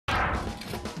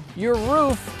Your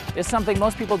roof is something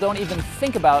most people don't even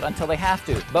think about until they have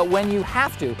to. But when you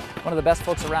have to, one of the best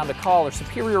folks around to call are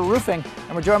Superior Roofing,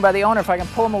 and we're joined by the owner. If I can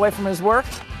pull him away from his work,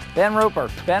 Ben Roper.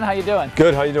 Ben, how you doing?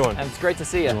 Good, how you doing? And it's great to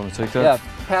see you. You want to take that? Yeah,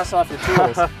 pass off your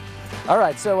tools. All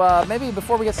right, so maybe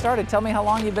before we get started, tell me how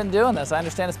long you've been doing this. I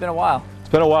understand it's been a while. It's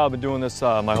been a while. I've been doing this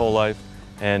my whole life,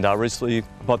 and recently,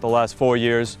 about the last 4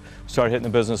 years, started hitting the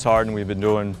business hard, and we've been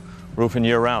doing roofing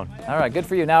year-round. All right, good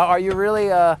for you. Now, are you really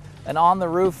an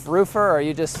on-the-roof roofer, or are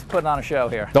you just putting on a show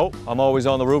here? Nope, I'm always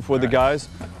on the roof with the guys,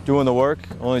 doing the work.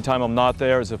 Only time I'm not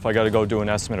there is if I got to go do an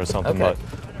estimate or something, but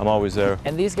I'm always there.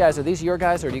 And these guys, are these your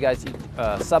guys, or do you guys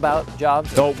sub out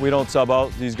jobs? Nope, we don't sub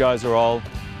out. These guys are all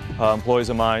employees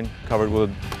of mine, covered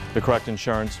with the correct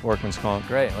insurance, workman's comp.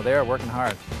 Great, well they are working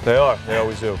hard. They are, they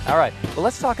always do. All right, well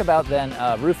let's talk about then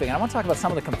roofing. And I want to talk about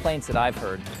some of the complaints that I've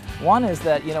heard. One is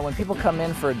that, you know, when people come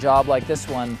in for a job like this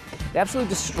one, they absolutely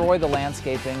destroy the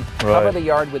landscaping, cover the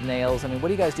yard with nails. I mean, what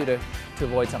do you guys do to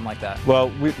avoid something like that? Well,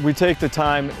 we take the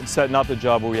time setting up the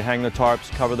job where we hang the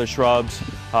tarps, cover the shrubs,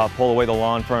 pull away the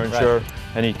lawn furniture,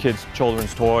 any kids'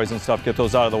 children's toys and stuff, get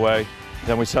those out of the way.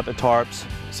 Then we set the tarps,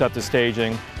 set the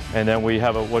staging, and then we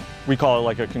have what we call it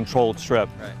like a controlled strip.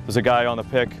 There's a guy on the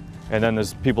pick, and then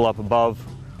there's people up above,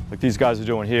 like these guys are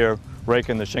doing here,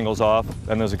 raking the shingles off,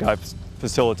 and there's a guy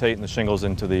facilitating the shingles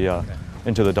into the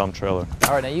dump trailer.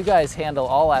 All right, now you guys handle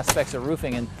all aspects of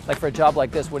roofing, and like for a job like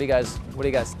this, what are you guys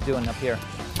doing up here?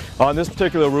 On this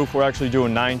particular roof, we're actually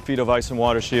doing 9 feet of ice and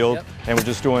water shield, and we're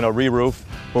just doing a re-roof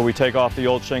where we take off the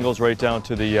old shingles right down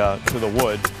to the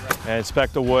wood, and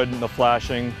inspect the wood and the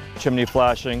flashing, chimney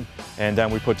flashing, and then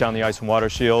we put down the ice and water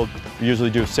shield. We usually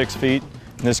do 6 feet.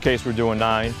 In this case, we're doing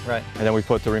 9, and then we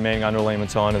put the remaining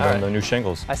underlayments on, and then the new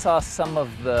shingles. I saw some of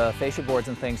the fascia boards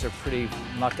and things are pretty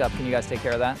mucked up. Can you guys take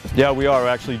care of that? Yeah, we are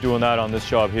actually doing that on this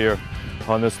job here,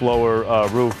 on this lower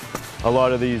roof. A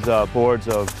lot of these boards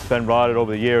have been rotted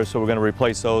over the years, so we're going to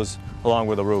replace those along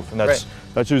with the roof, and that's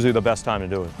usually the best time to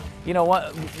do it. You know,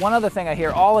 one other thing I hear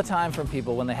all the time from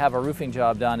people when they have a roofing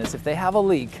job done is if they have a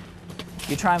leak,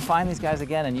 you try and find these guys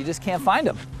again and you just can't find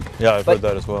them. Yeah, I've heard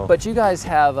that as well. But you guys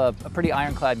have a pretty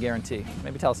ironclad guarantee.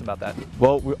 Maybe tell us about that.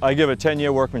 Well, I give a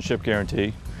 10-year workmanship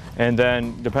guarantee, and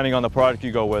then depending on the product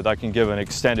you go with, I can give an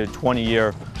extended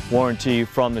 20-year warranty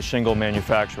from the shingle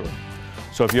manufacturer.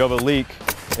 So if you have a leak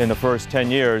in the first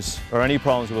 10 years or any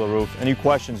problems with the roof, any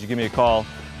questions, you give me a call,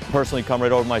 personally come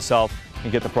right over myself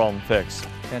and get the problem fixed.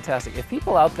 Fantastic. If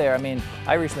people out there, I mean,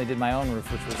 I recently did my own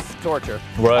roof, which was torture,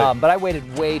 but I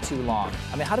waited way too long.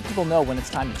 I mean, how do people know when it's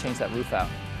time to change that roof out?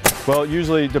 Well,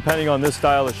 usually, depending on this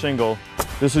style of shingle,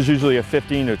 this is usually a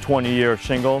 15 to 20-year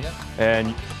shingle,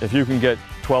 and if you can get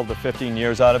 12 to 15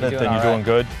 years out of it, then you're doing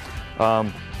good.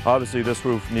 Obviously, this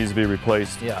roof needs to be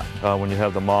replaced when you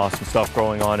have the moss and stuff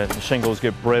growing on it. The shingles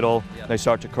get brittle, they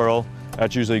start to curl.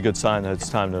 That's usually a good sign that it's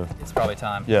time to... It's probably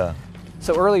time. Yeah.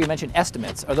 So earlier you mentioned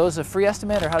estimates. Are those a free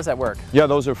estimate, or how does that work? Yeah,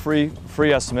 those are free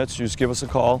estimates. You just give us a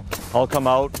call. I'll come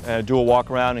out and do a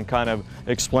walk around and kind of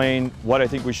explain what I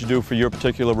think we should do for your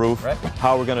particular roof,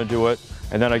 how we're going to do it,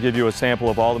 and then I give you a sample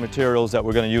of all the materials that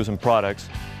we're going to use in products.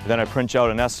 And then I print you out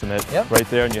an estimate right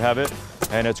there, and you have it,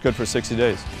 and it's good for 60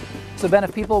 days. So Ben,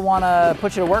 if people want to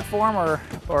put you to work for them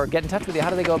or get in touch with you, how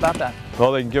do they go about that?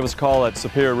 Well, they can give us a call at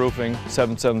Superior Roofing,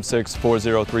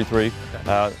 776-4033.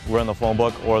 We're in the phone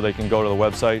book, or they can go to the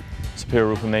website,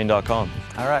 superiorroofingmaine.com.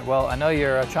 All right, well, I know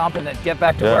you're chomping to get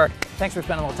back to work. Thanks for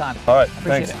spending a little time. All right,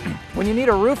 appreciate it. When you need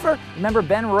a roofer, remember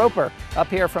Ben Roper up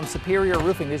here from Superior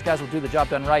Roofing. These guys will do the job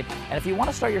done right. And if you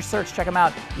want to start your search, check them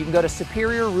out. You can go to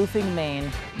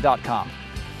superiorroofingmaine.com.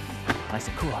 Nice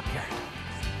and cool up here.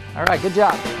 All right, good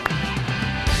job.